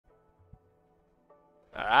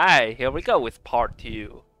Alright, here we go with part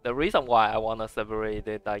 2. The reason why I wanna separate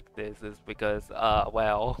it like this is because,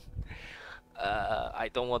 well, I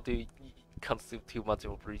don't want to consume too much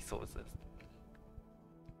of resources.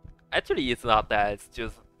 Actually, it's not that, it's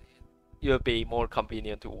just it'll be more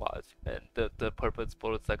convenient to watch, and the purpose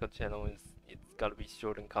for the second channel is it's gotta be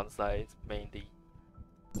short and concise, mainly.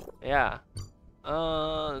 Yeah.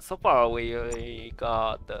 So far we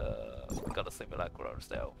got a simulacra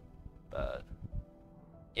ourselves, but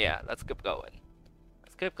yeah, let's keep going.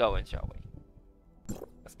 Let's keep going, shall we?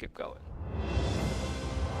 Let's keep going.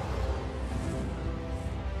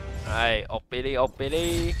 Alright, Opili,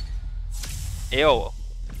 Opili. Ew.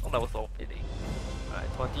 Oh, that was Opili.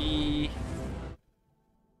 Alright, 20.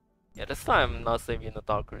 Yeah, this time I'm not saving the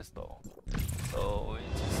Dark Crystal. So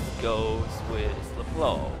it just goes with the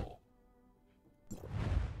flow.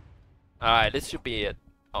 Alright, this should be it.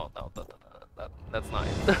 Oh, no, that's not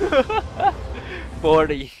it.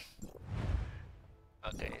 40.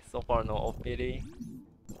 Okay, so far no Opili.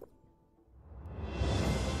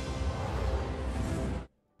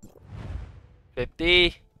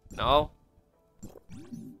 $50? No.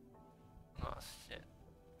 Oh shit.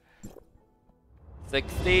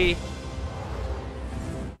 60?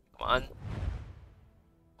 Come on.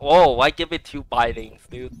 Whoa, why give it 2 bitings,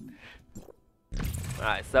 dude?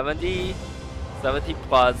 Alright, 70. 70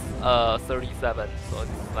 plus 37, so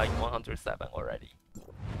it's like 107 already.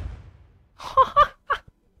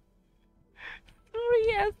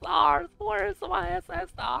 3 SRs, where's my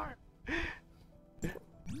SSR?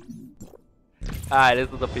 Alright, this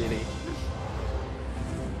is the pity.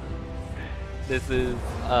 This is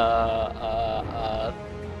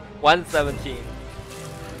 117.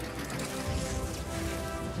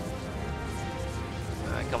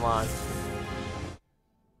 Alright, come on.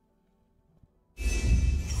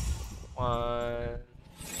 1,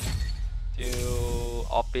 2,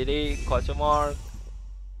 Opili, question mark.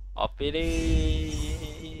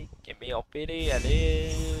 Opili, give me Opili at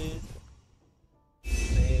least.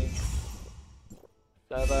 6,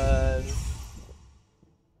 7,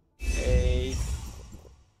 8,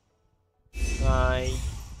 9.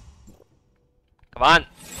 Come on.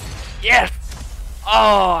 Yes!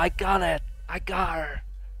 Oh, I got it. I got her.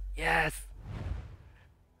 Yes.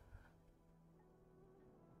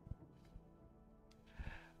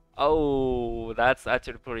 Oh, that's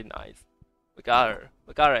actually pretty nice. We got her.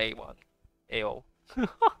 We got her A1. AO.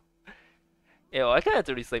 AO, I can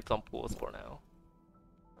actually save some pools for now.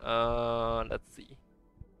 Let's see.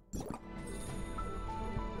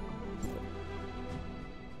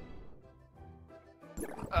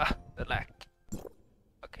 The lag.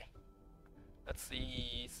 Okay. Let's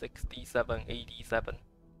see, 67, 87.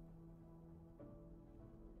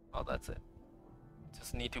 Oh, that's it.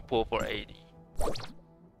 Just need to pull for 80.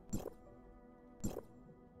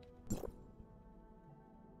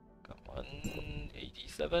 Come on,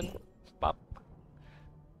 87. Pop.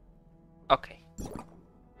 Okay.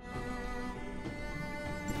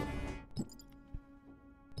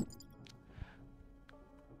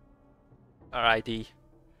 Alrighty.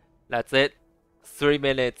 That's it. 3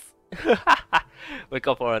 minutes. We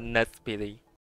go for a next pity.